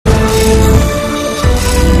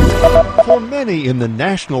many in the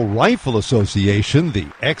National Rifle Association, the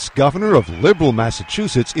ex-governor of liberal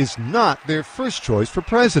Massachusetts is not their first choice for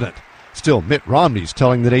president. Still, Mitt Romney's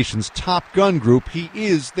telling the nation's top gun group he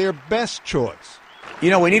is their best choice.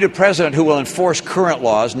 You know, we need a president who will enforce current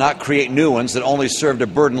laws, not create new ones that only serve to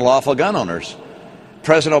burden lawful gun owners.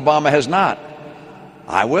 President Obama has not.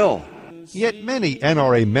 I will. Yet many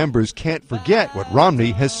NRA members can't forget what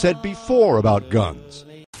Romney has said before about guns.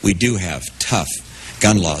 We do have tough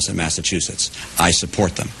gun laws in Massachusetts. I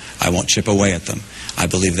support them. I won't chip away at them. I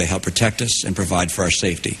believe they help protect us and provide for our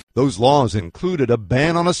safety. Those laws included a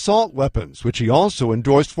ban on assault weapons, which he also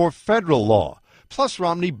endorsed for federal law. Plus,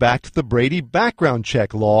 Romney backed the Brady background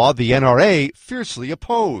check law the NRA fiercely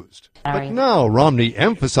opposed. But now Romney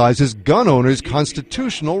emphasizes gun owners'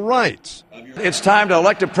 constitutional rights. It's time to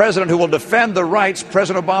elect a president who will defend the rights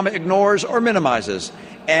President Obama ignores or minimizes.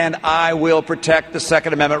 And I will protect the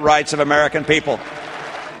Second Amendment rights of American people.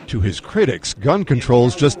 To his critics, gun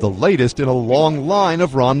control's just the latest in a long line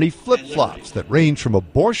of Romney flip-flops that range from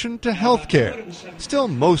abortion to health care. Still,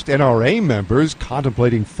 most NRA members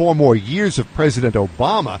contemplating 4 more years of President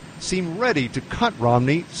Obama seem ready to cut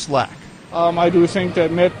Romney slack. I do think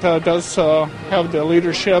that Mitt does have the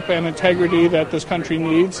leadership and integrity that this country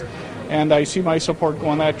needs, and I see my support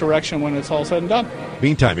go in that direction when it's all said and done.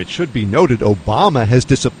 Meantime, it should be noted Obama has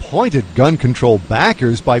disappointed gun control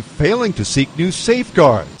backers by failing to seek new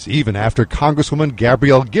safeguards, even after Congresswoman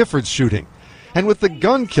Gabrielle Giffords' shooting. And with the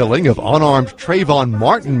gun killing of unarmed Trayvon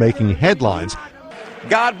Martin making headlines,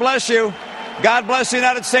 God bless you. God bless the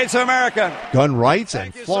United States of America. Gun rights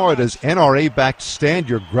and Florida's NRA-backed Stand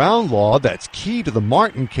Your Ground law that's key to the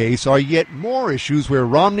Martin case are yet more issues where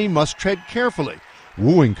Romney must tread carefully,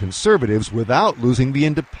 wooing conservatives without losing the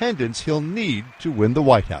independence he'll need to win the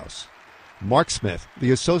White House. Mark Smith,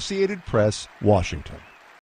 The Associated Press, Washington.